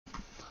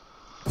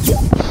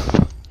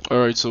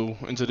Alright, so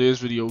in today's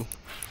video,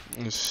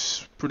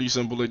 it's pretty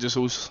simple. I just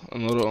host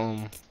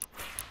another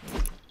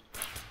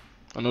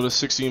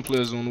 16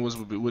 player zone was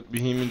with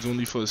Bahamians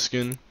only for a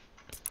skin.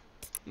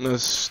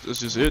 That's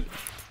just it.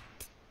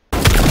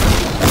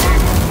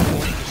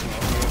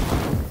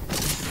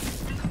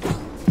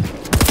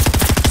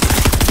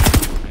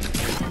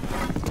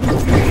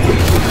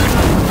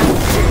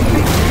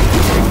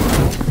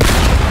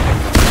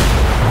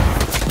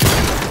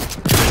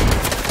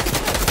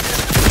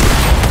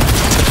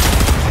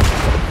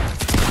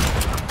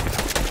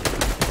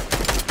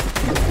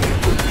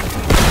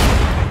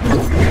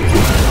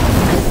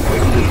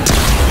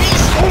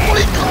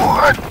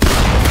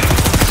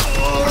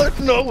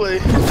 No way.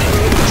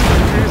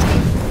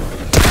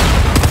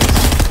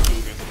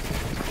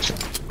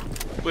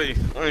 Wait,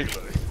 I ain't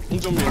play. You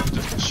told me to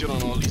just shit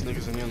on all these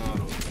niggas in here now,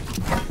 though.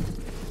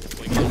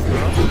 Like,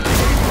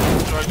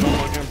 try to go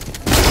again.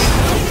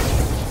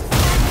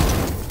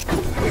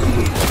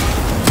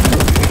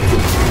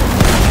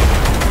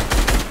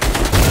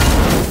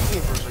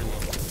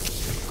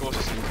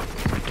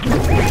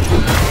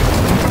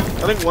 I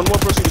think one more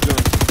person can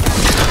join.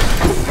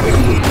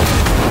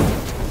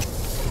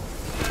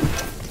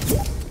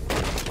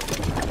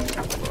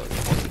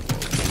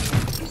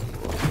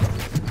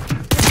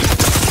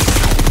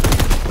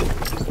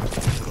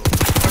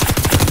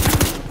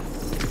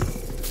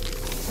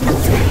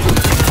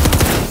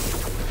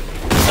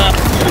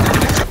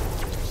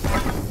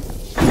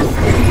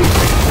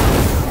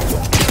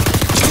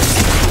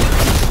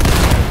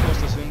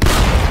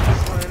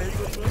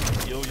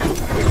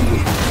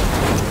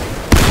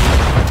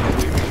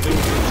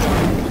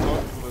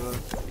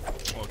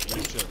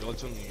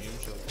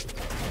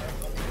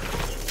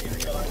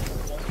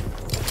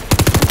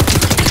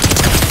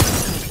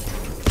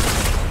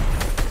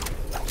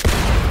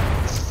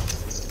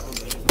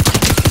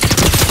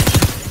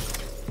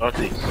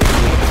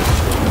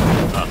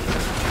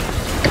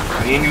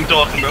 Me and you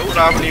talking, bro. What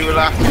happened to you?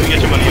 Relax. Let me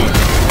get your money on.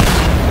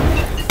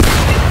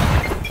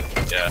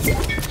 Yeah.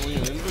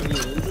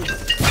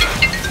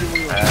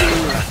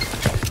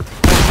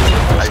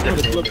 I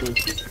definitely.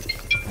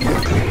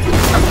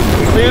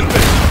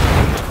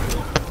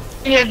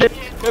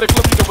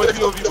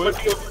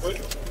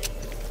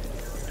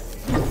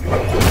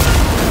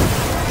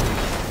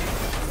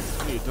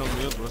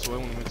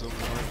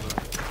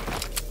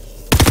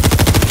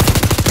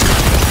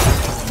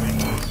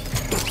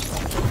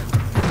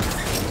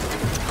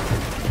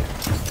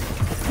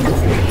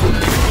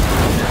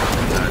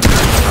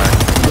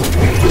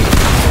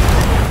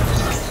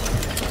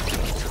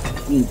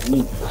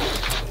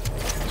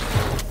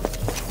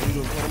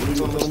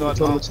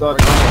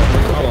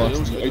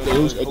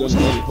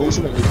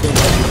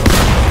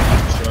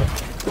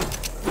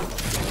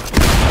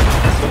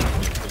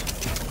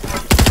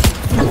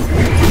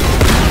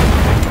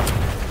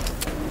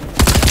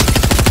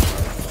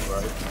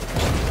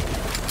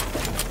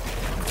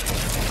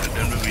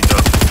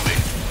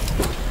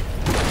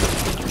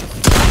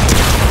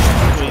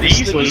 He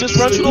just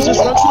ran through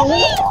the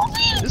hole.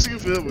 This you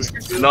feel me?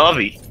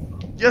 Navi.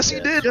 Yes, he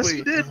did. Yes,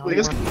 he did.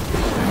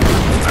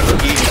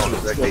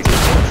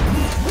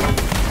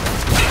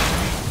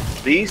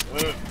 These?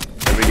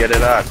 Let me get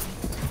it out.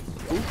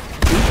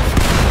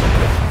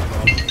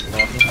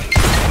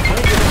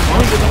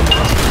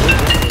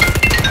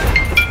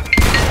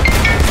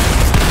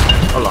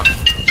 Hold on.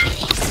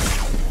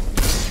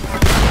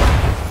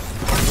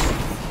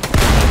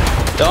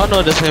 Y'all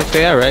know this ain't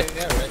fair, right?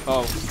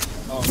 Oh.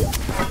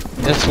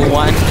 That's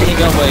one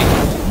nigga, wait.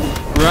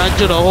 Run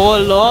to the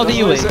whole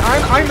lobby, wait.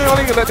 I'm not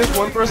only gonna let this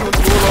one person into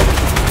the whole lobby.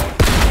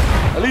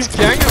 At least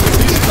gang at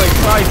least like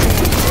 5 teams,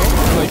 you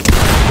know? Like,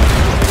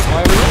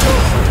 why would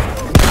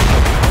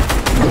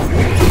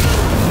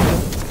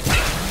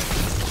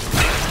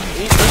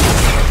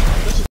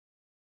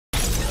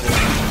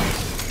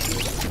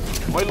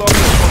my lobby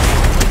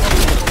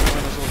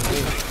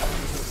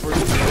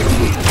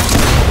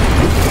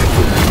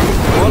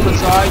on the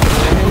side,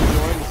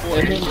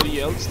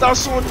 everybody else.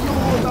 That's on you,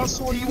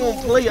 that's on you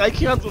won't play. I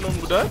can't do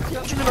nothing with that.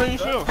 What you mean how you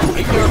feel?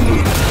 I can't do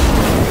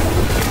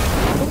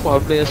it. No more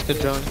players can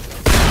join.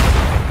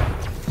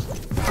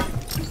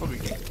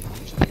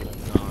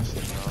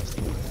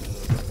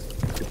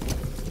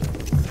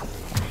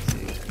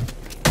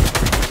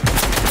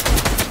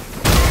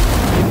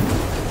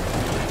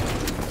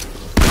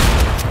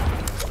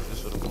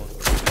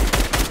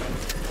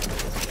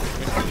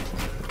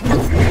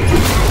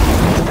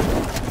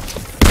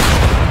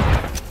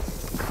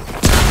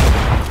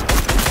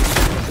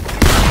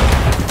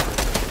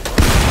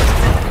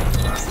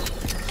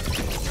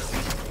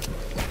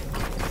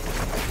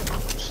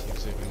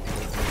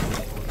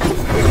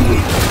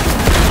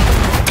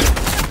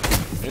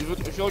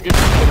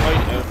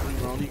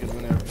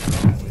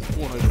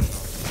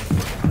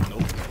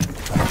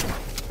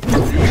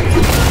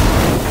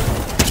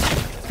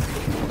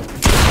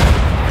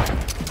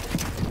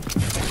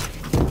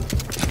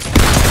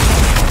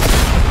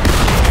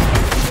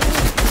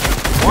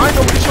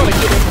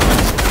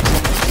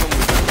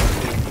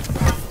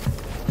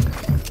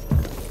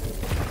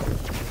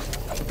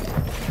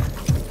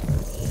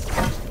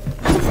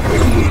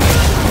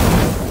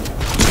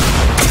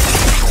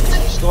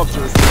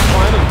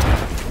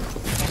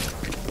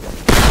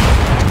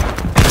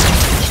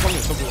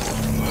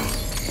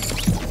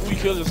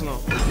 feel just now?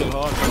 You feel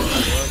hard.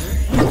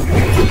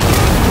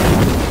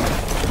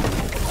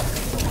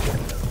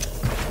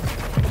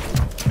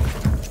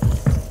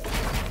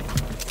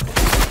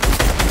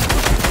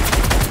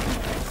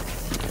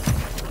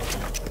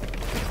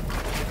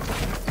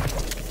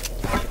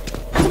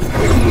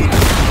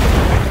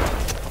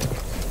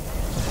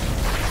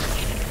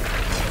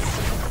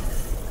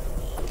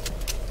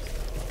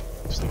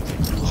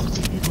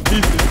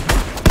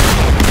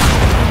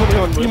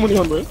 Money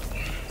on, bro.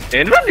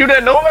 Envin, you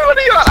didn't know me? What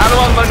are you on? I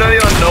don't want to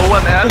know no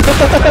one else.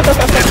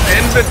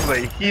 It's Envin,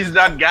 boy. He's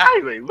that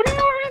guy, boy. What do you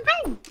want me to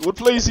do? What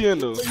place he in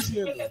though?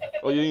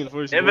 Oh, you're in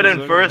first. Envin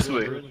in first,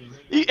 boy.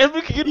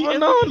 Envin can get run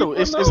down though.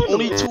 It's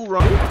only 2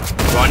 rounds.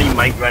 Ronnie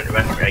might run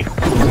right.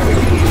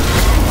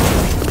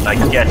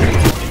 Like get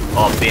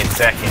off being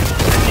second.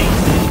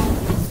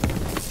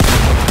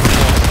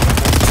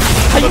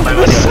 How you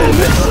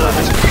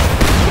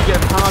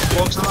getting hard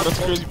boxed? That's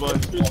crazy, boy.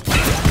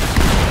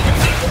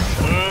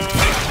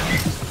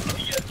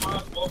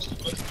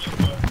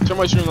 Turn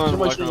my stream on.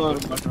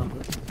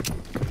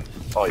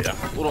 Oh yeah.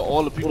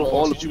 All the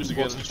people you choose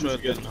against, you try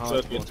to get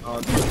hard.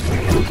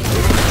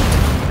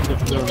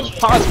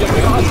 Hard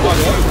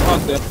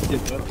there.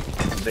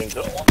 Think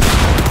so.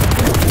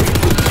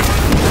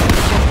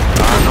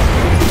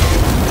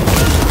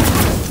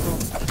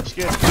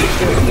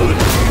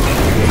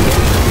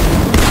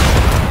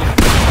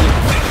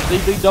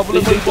 They double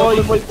it,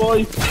 my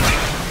boy.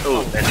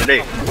 Oh, and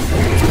today.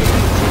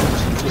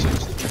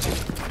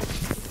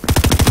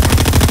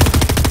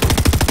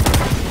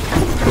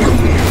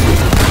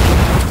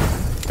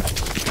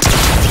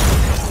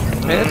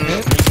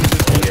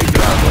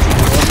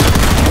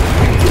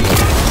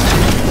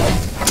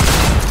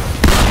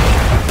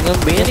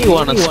 Many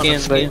wanna skin,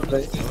 baby.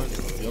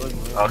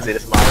 I'll say the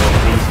smile on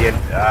PC and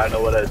I don't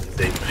know what else to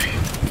say.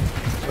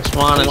 This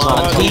one is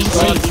on TC.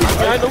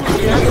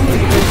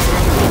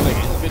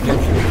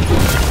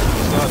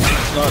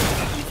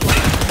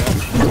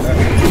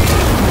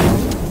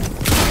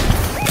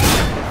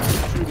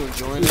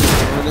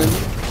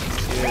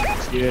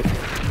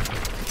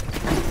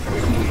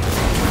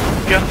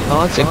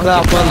 Oh, it's a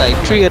clap on like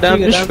 3 of them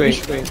this way.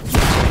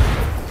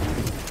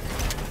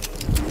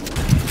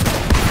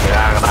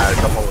 Yeah, I'm gonna have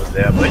someone was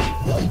there, but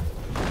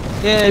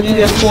Yeah, if you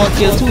get 4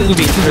 kills, 2 will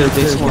be third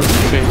this one.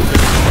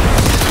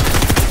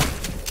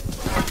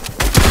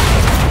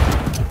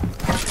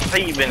 I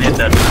even hit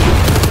that.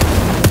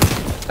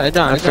 I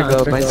don't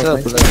forgot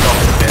myself.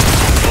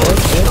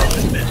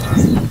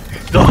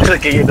 Don't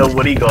look at you know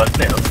what he got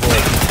now.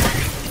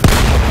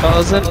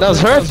 That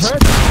was hurt.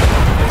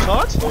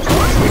 Hot?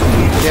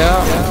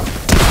 Yeah.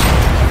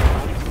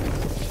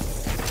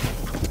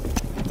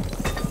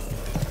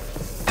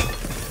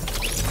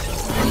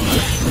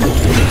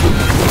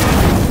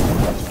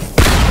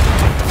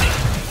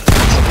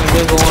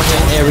 We're going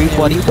in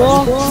everybody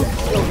ball.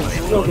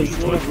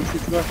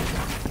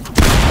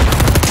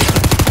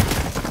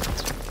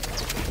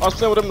 I was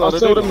playing with him the other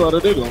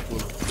day. Good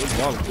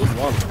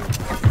ball.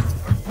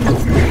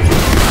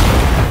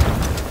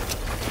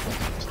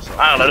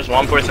 I don't know, there's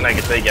one person I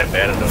could say get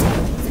better though.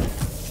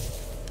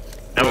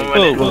 And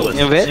when it was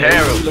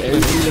terrible.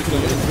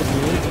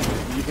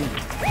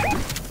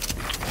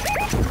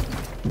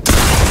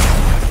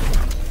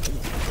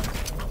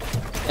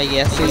 I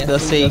guess he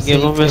does say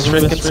give him his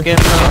freaking skin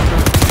now.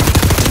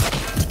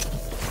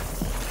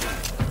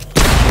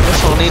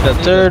 It's only the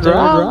 3rd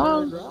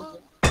round.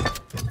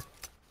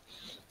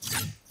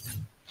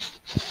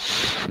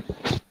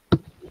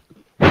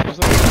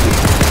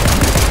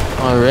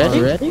 Already?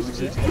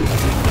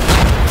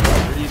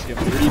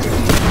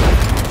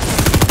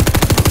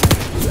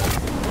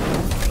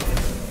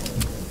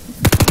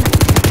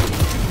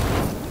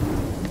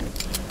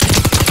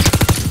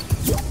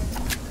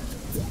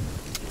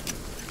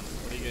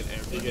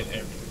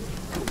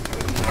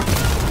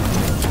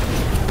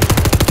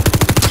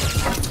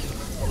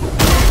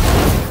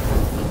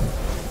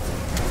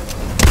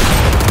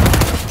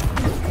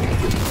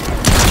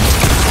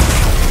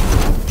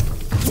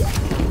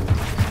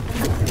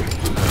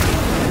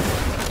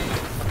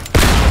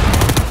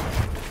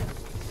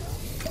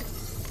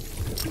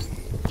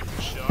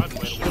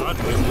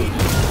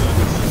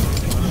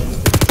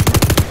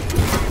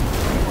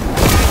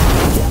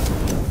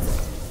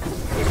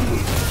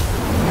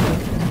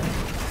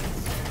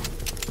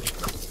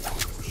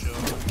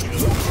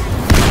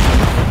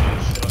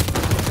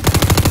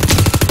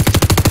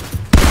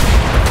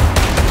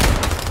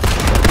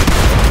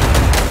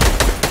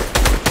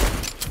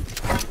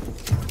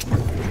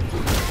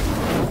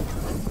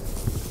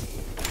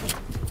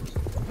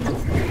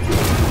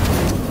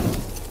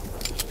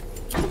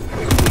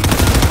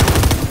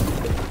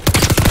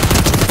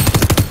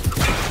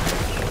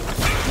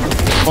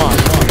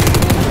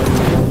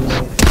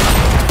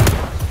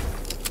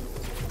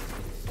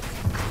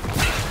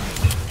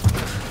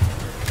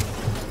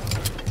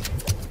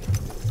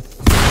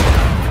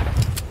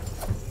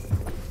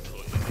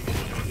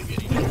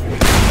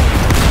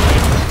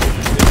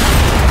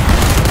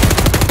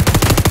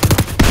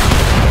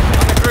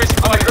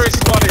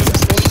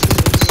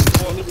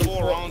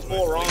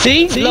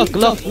 See? Look.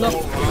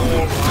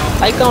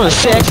 I come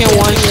second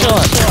one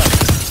shot.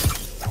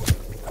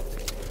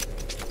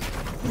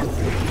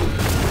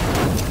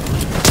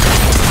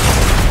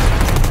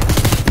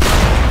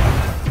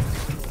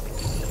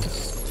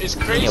 It's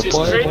crazy. It's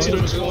crazy.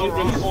 There's only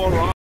been 4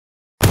 rounds.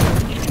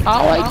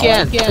 How I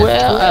get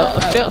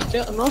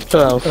 12? Not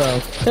 12.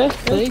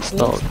 Fifth place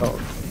though.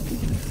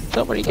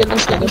 Somebody get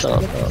this thing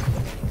up.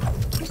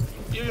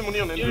 Give your money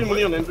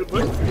on Envid,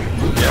 boy.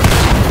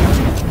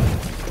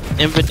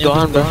 Envid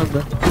gone, bro.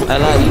 I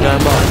like you,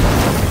 John Ball.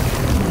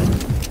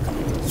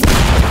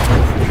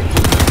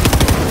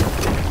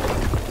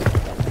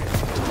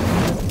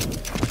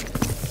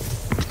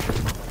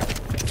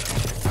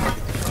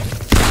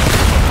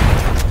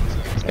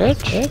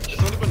 It's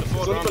only been the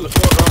 4 round.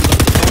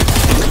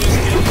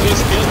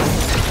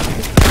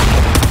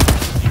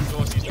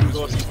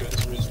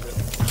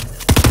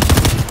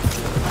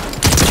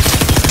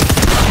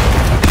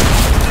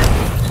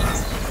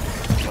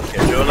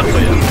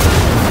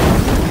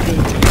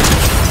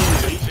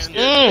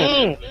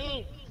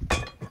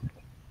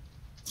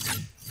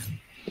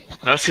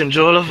 That's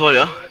controller for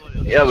you.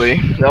 Yeah, boy.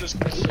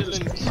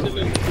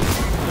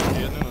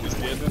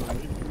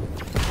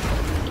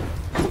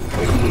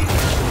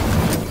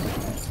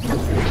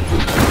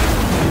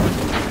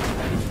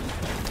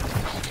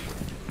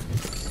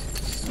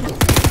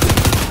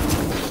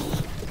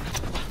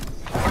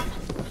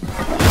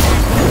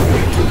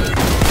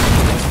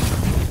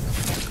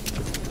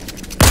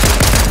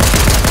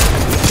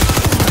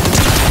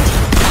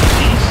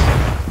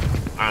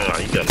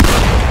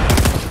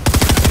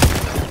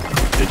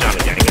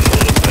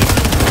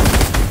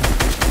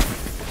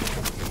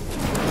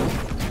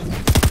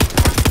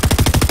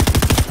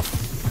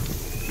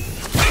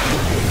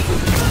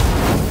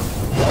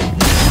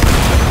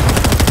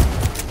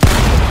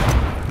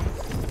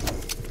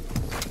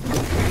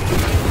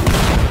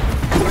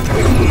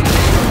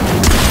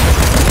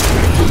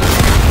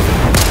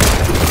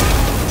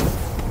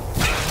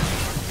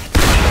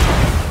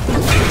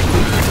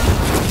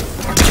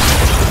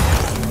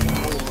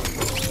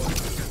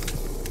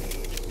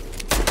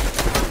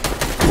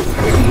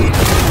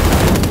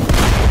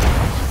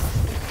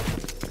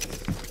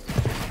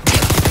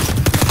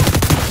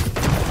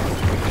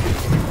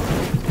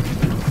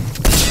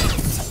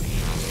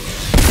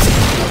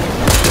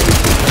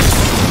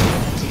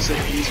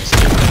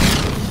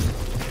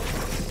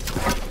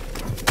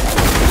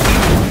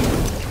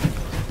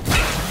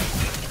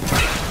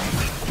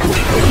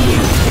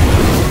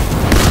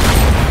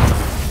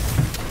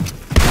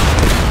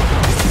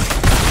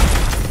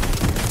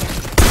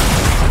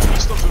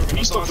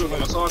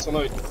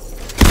 Tonight.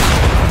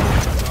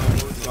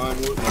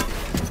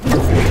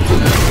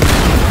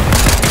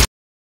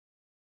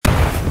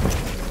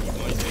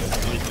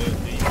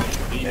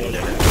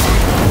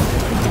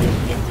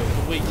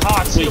 Wait,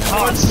 carx, hit him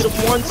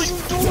once.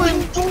 What are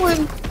you doing?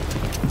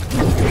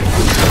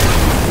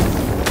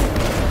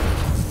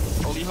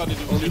 All you had to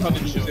do was hit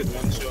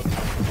one shot.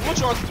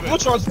 How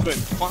much odds to win?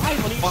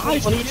 5 on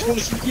each one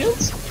of 2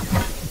 kills?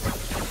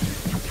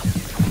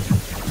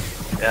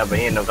 Yeah, but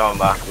he ain't no coming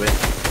back with.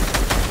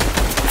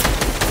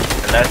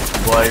 Unless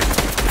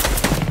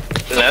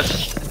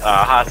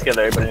hard skill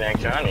everybody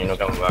next round, you know,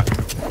 coming back.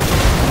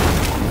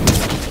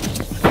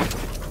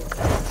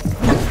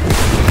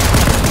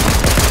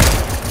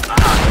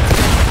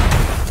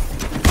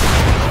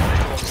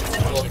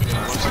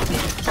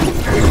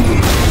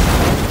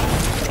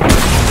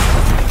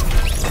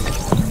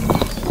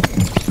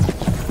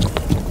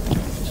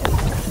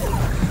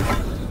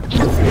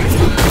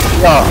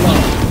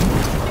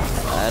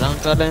 I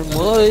don't got them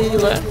boy.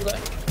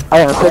 I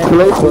am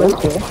speculation.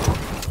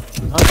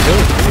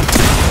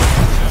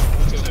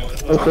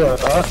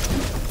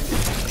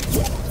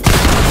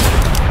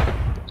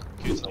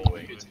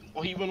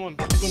 Oh, he won one.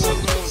 That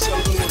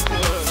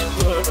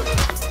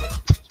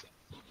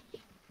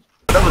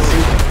was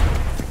you.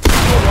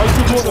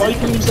 Why you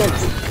kill himself?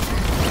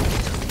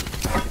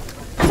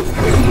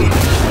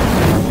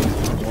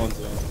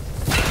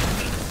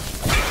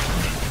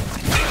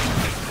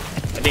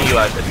 I think you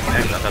are the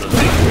time, not a lot.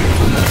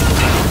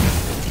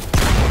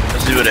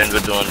 Let's do it and we're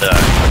doing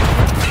that.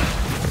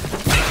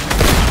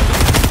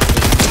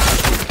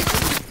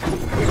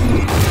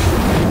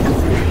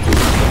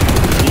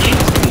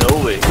 No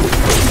way.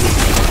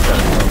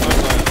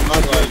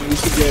 We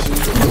should get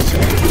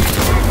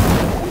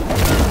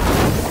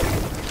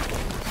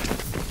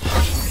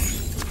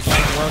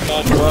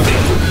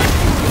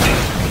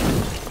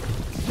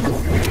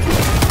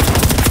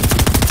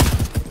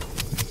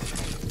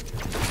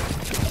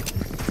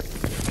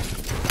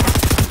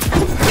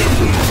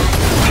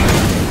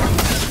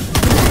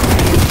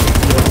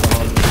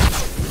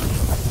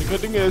The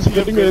good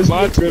thing is,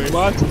 bad to me.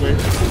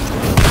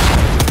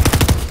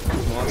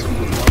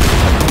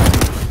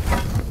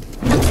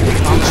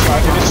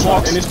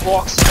 In his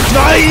box.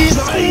 Nice!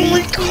 Oh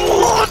my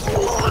god!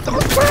 That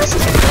was fast!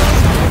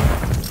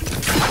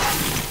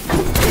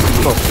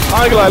 I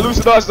ain't gonna lie,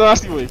 losing that was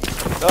nasty, way.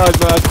 That was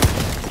nasty.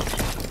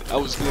 That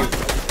was good.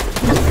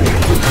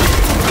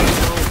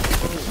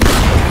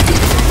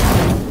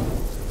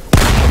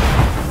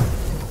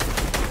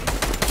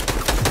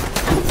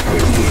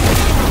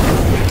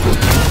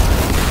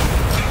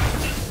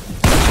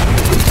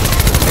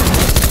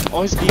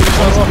 Oh, he's cut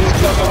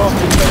off.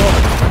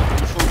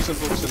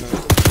 Focusing now.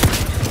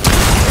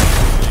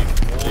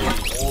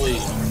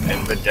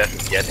 And but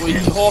just get Wait,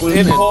 he hopped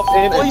in.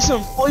 Place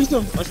him.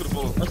 I should've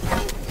followed.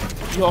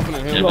 He hopping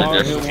in him.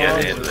 get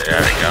in there.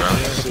 I got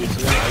him.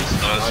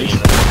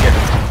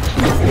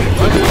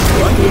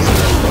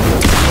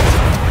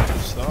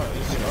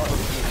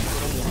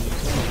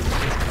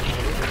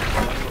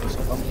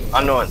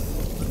 Unknown.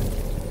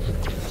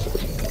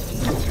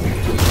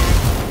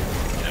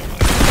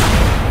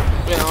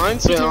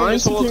 Behind,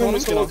 Slanks.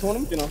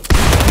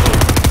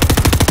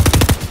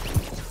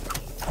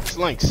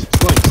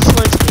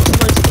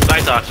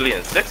 Slanks are actually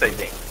in 6, I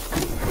think.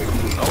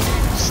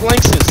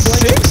 Slanks is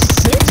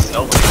 6?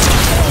 No.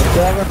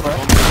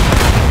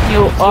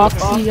 You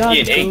oxy. He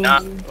in 8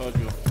 now.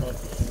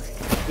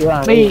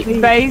 Wait,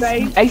 guys,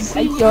 I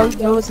see y'all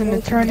was in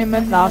the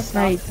tournament last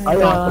night.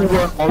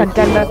 The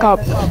Contender Cup.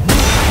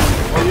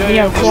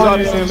 Yeah, y'all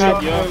was in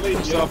that.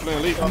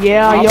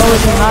 Yeah, y'all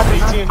was in that.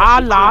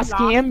 Our last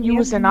game, you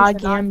was in our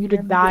game, you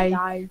did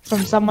die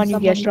from someone you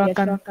get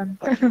shotgun.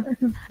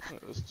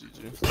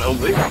 No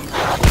way.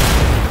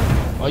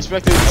 I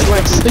expected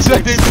Slanks.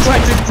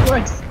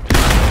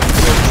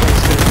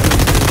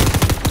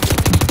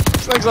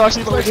 Slanks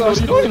actually doing.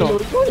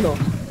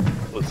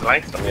 What's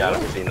Slanks? I mean, I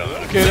don't see no.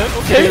 Okay then.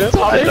 Looking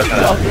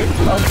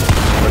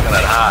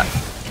at hot.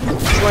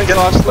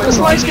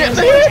 Slanks getting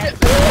the hit.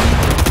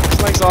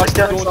 Slanks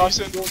actually doing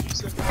decent.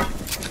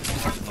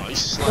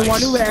 Nice. The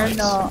one who wearing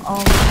the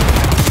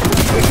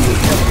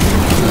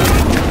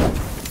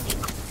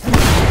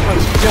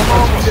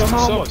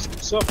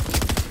What's up?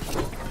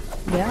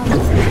 yeah.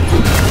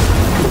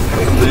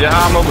 Do you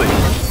harm away?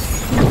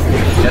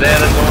 Get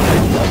out of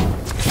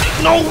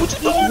No, what you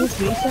doing? He's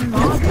decent, man.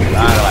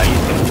 Nah,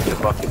 he's gonna get the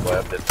fucking boy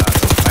up this time.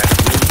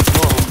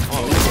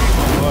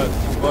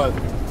 But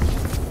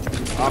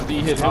after he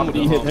hit him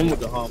with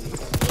the hum.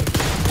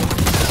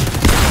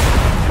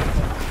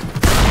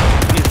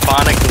 He's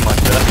panic too much,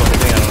 that's what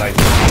thing I don't like.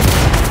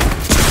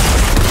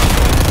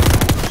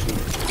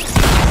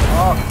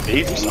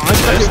 He's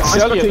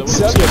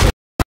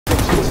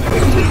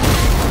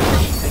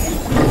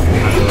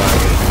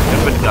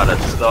Everybody gotta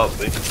stop,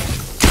 man.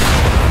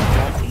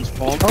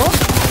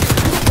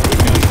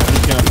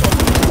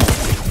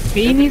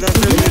 Phoenix.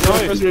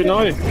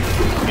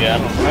 Yeah,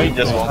 I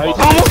just won't.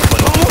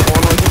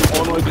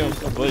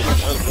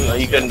 No,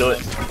 you can do it.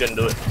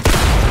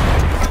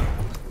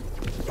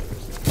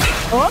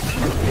 What?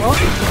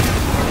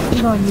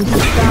 You gonna use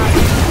this guy?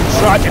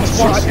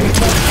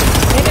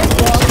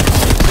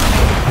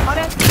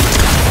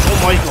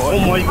 Oh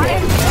my god.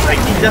 Like,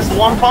 he just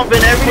one pump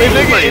in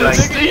everything. Like,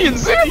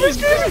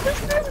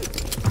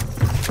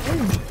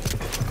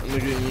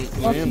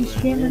 What's he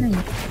screaming in?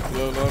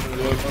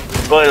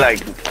 boy, like,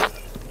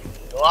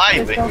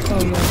 why, man?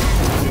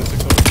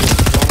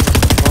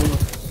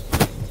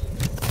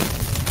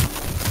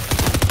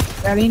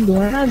 Além do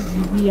ano,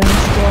 e a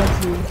gente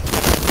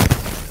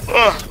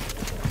Oh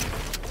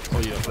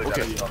yeah,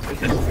 okay.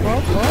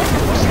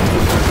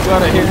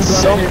 Gotta hit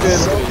something.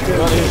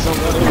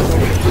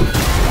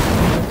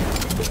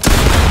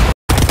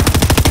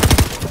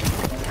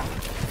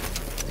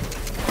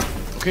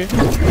 Okay.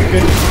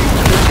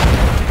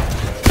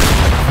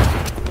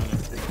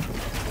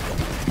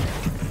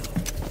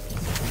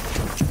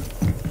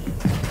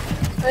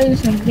 Ay,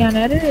 sentian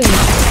ada deh.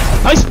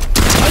 Nice.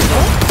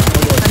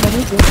 Ada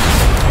itu.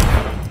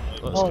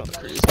 Oh,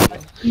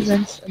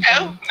 Events.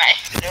 Oh my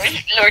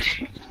lord.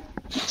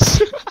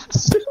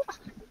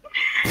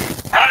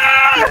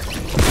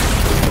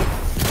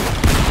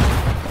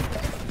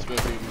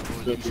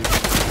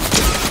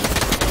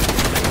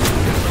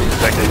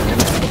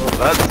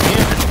 That's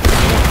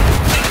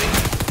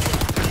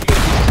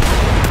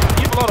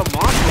Give a lot of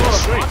monsters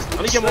straight. I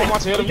need to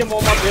get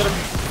more monsters hit him.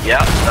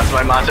 yeah, that's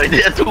my match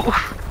idea too.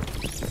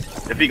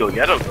 If he go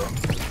get him, though.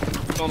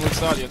 It's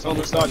on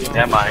the stadium.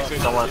 Yeah, mine.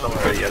 Someone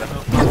already get him.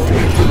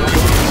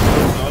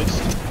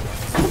 Nice.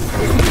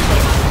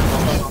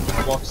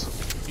 Box.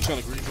 He's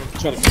trying to grieve him.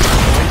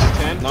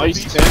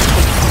 Nice, 10.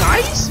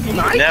 Nice.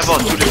 Never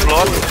to the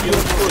floor.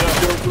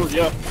 Good,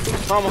 yeah.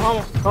 Hammer.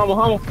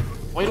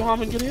 Why don't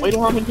Hammer get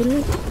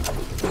in?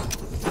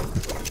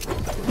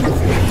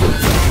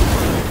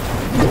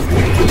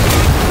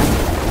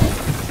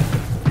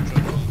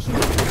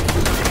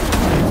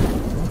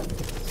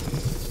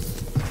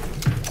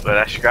 But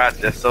that scratch,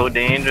 that's so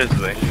dangerous,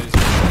 man. No,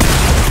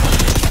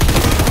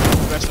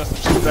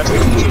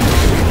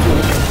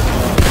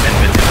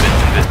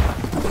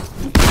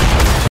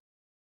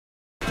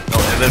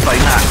 and then like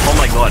that. Oh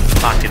my god,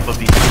 pocket for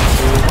beat. Oh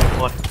my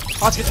god.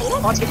 Basket hold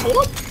up.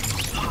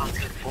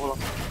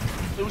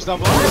 It was that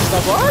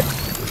bad?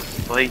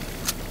 Boy,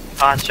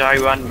 can't try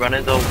running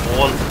the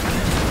wall.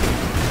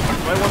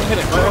 I want to hit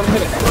it.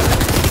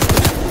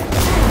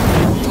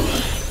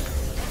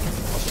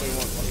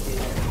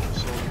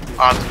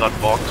 Art's got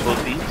box for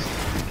these.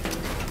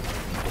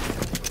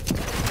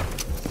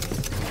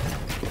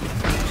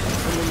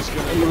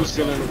 I'm just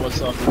gonna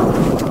what's up.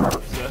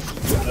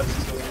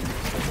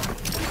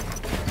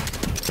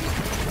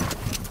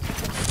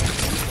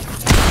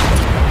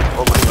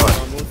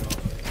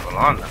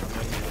 on now.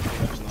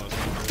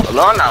 Hold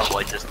on now,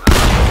 boy, just now.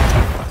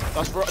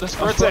 That's vertex.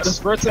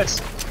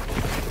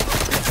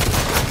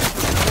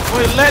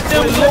 Wait, let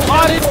them go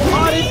on it,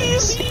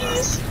 please.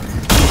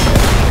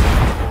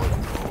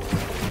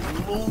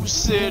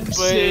 Lose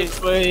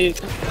it, babe.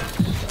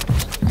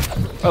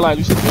 I like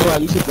lose it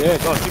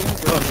bad.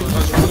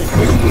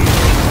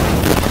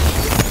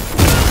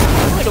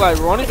 Like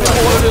Ronnie been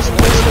holding this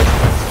one.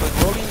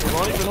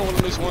 Ronnie been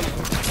holding this one.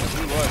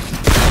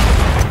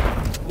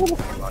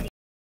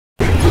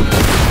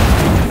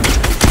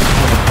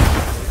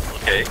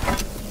 Okay.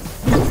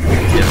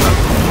 Yes,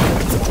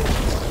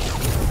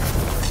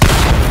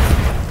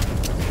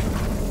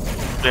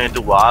 playing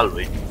the wall,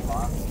 we.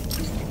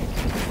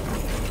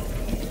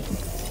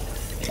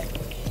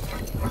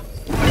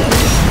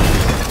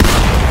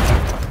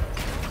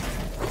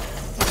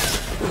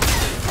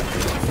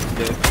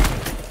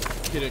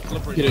 Get a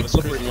clipper, you know,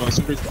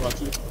 some big spot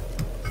too.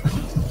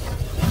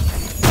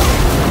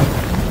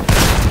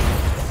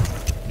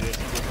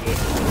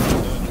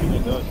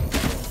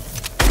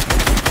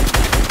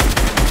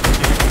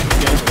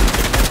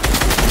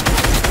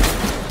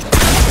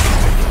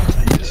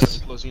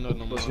 Plus, you know,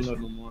 no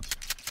more.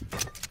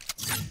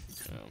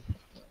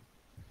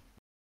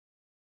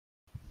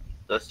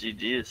 That's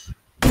GG's.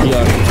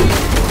 Yeah.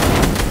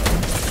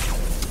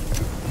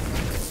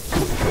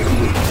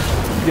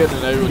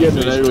 Getting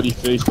everybody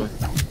face, man.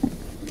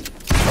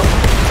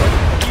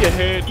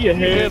 He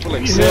ahead, but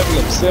like 7.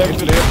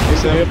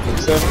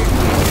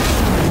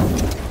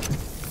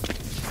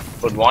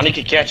 But Ronnie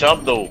can catch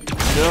up though.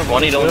 Yeah,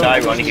 Ronnie don't die,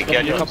 Ronnie can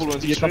catch up. A couple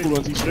runs each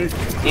straight.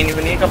 He didn't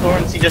even need a couple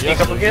runs, he just need a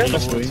couple kills. Are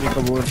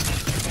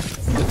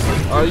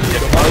you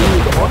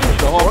the hawk?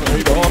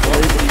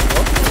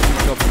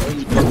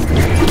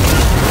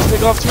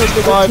 Stick off twist,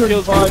 5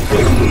 kills.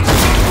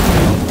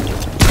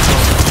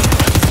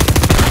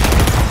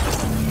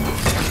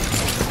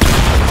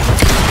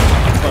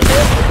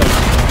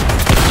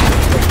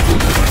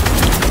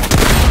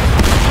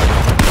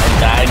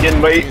 Lagging,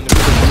 wait.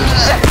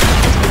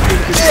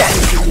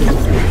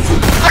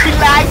 I'm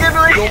lagging,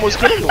 wait. You almost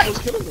killed him. I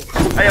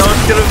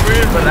almost killed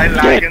him, but I'm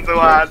lagging so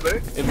hard,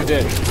 wait. And you're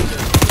dead.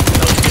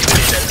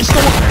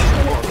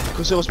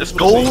 Let's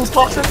go,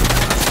 Toxic.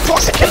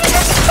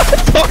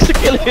 Toxic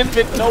kill him,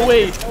 no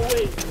way.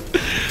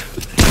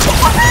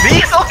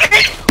 Beast,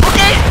 okay.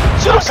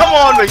 Come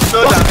on, wait,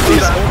 slow down.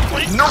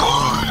 No.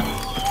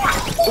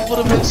 It would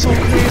have been so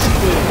crazy,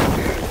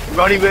 man.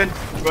 Ronnie win.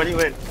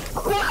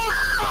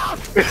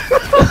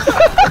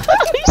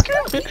 He's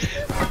screaming.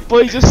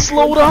 Boy, just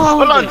slow down.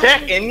 Hold on,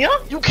 Tech, in ya?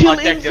 You kill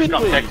Tech, just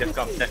come.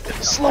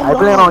 Slow I down.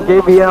 play on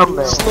JVM,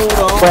 man. Slow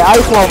down. But I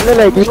swap play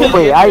like you,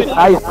 boy.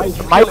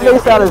 My play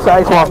style is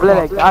I swap play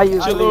like I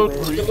use.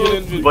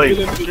 Wait,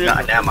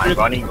 nah, never mind.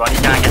 Ronnie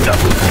can't get up.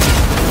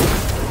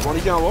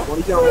 Ronnie can't what?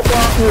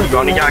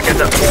 Ronnie can't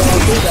get up.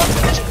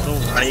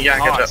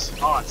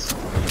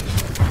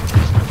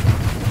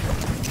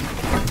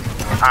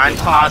 And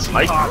hard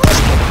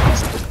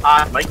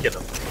might get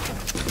him.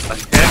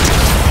 Okay.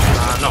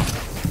 No.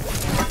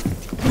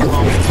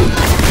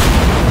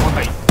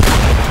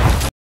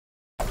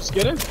 Just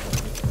get in.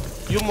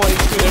 You have more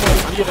HP than him.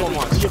 You have more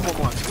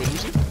ones. Wait, you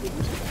see?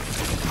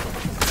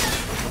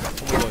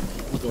 Oh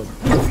my god.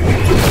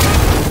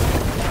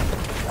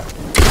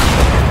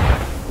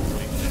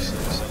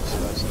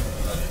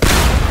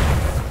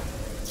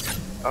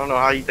 I don't know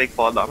how you take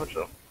 4 damage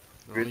though.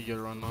 Really get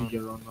run now.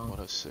 Oh,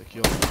 that's sick,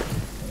 yo.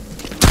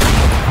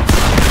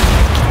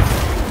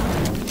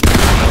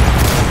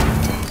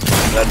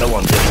 Let no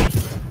one get me.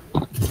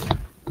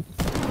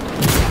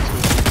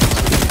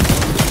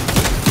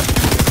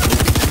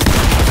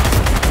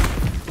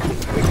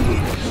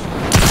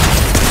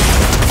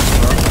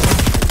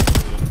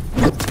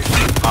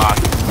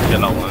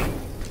 Yellow one.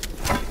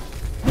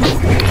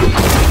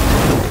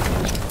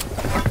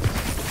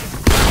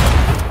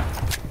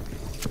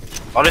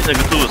 All this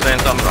nigga too was saying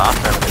something last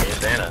time when he was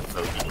saying that, so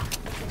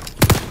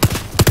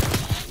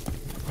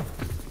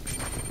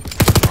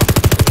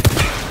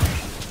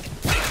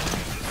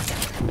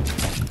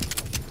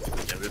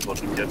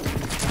everybody get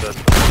good.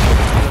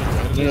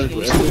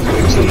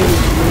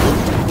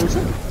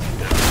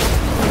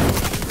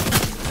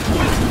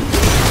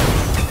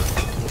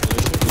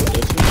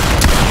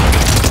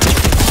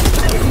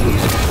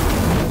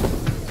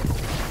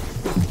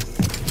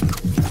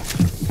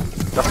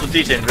 That's what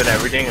DJing good at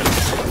everything is.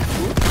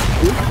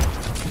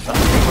 That's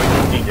what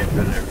DJing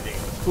good at everything.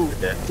 Who?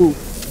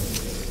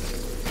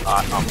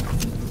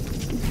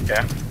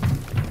 Okay.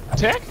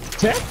 Tech?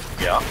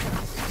 Yeah.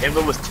 If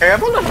it was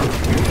terrible,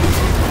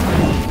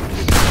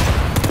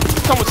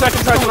 Come with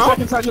second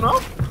touching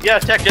off? yeah,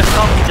 Tech, just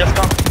come.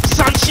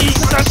 Sanchi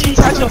touching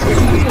off.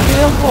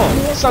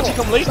 Sanchi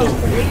come later.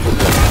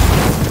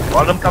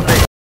 All of them come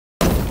late.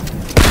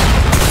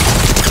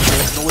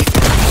 No way.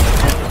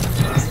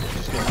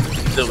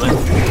 Still win.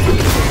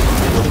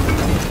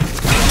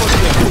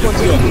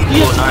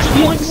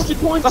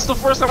 That's the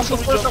first time.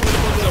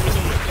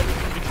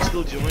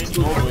 Still join.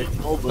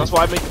 Oh, boy. That's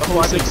why I make the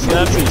whole 6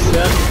 7.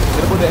 Get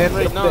up with the end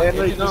right now. The end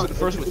right now. The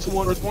first with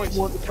 200 points.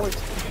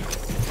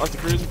 That's the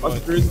crazy part.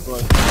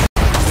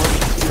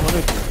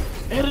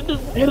 Edit it.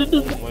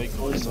 Oh my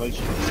god.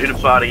 Do the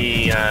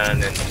party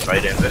and then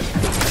right in it.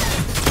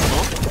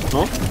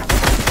 Huh?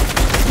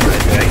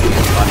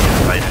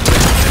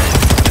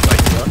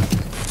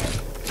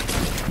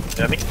 You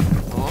hear me?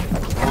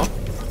 Huh?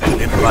 And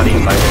do the party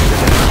and right in it.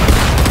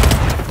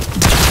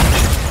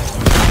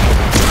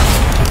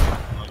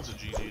 That's a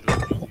GG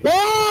though.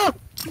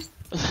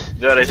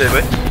 You know what I say,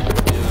 boy?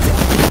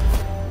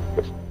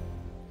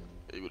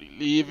 Everybody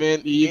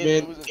leaving.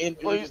 In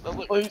place.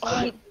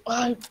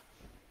 Bye.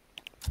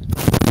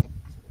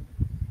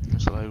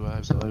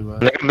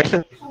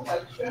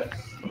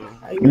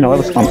 No,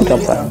 it's not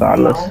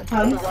regardless.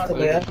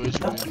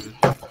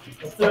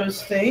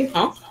 Thursday.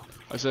 Huh?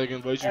 I said I can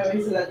invite you.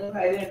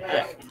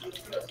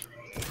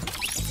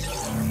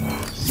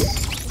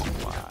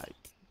 Why?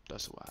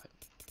 That's why.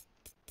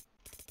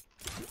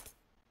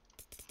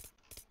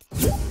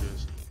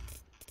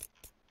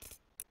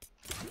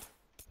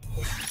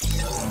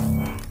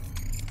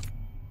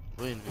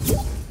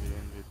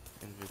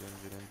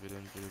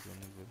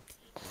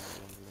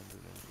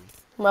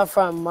 My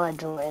friend might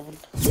join. Okay,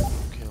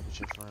 I'll put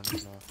your friend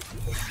right now.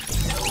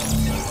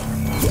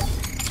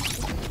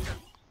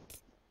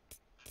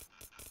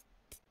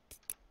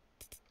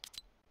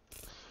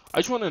 I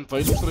just want to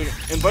invite him so they can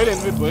invite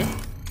Envid, boy.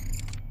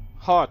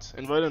 Hot,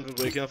 invite Envid,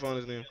 boy. Can't find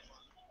his name.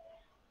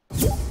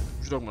 You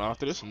talking about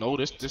after this? No,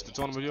 this the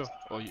tournament, yo.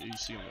 Oh, you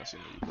see him? I see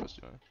him. You pressed,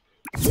 yeah.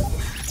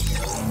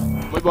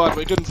 My bad,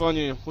 boy. Couldn't find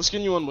you. What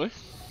skin you on, boy?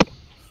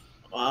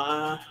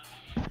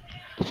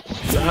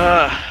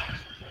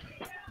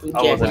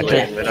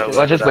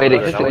 Watch this way to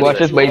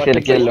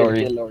the kill,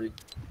 Lori.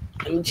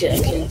 Let me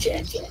check.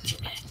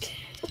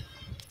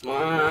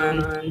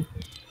 Man.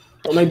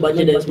 What my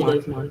budget is,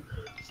 man.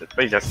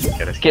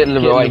 Kill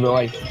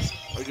Leroy.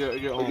 I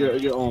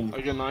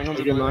get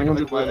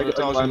 900, I get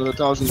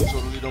 1,000.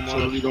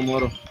 Totally don't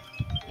matter.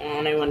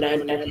 And I want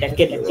that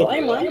kid Leroy,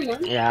 man.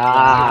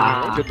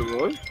 Yeah. Get the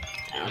Roy.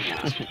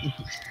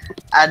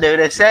 I do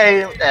the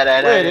same.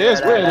 Where it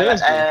is?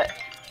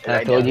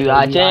 I told you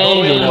I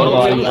changed. You know,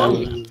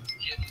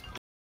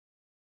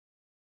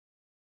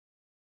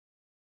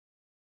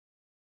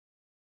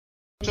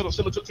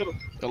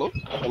 Hello?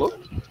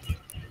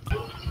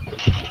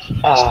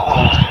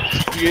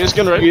 You guys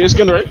gonna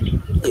right?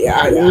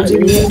 Yeah, Just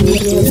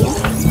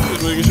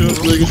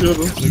making sure,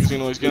 bro. Niggas see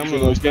noise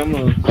camera.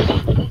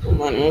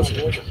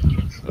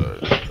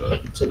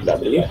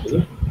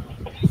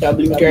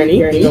 W journey,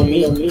 you know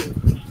me.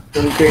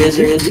 I'm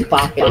crazy,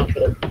 pocket.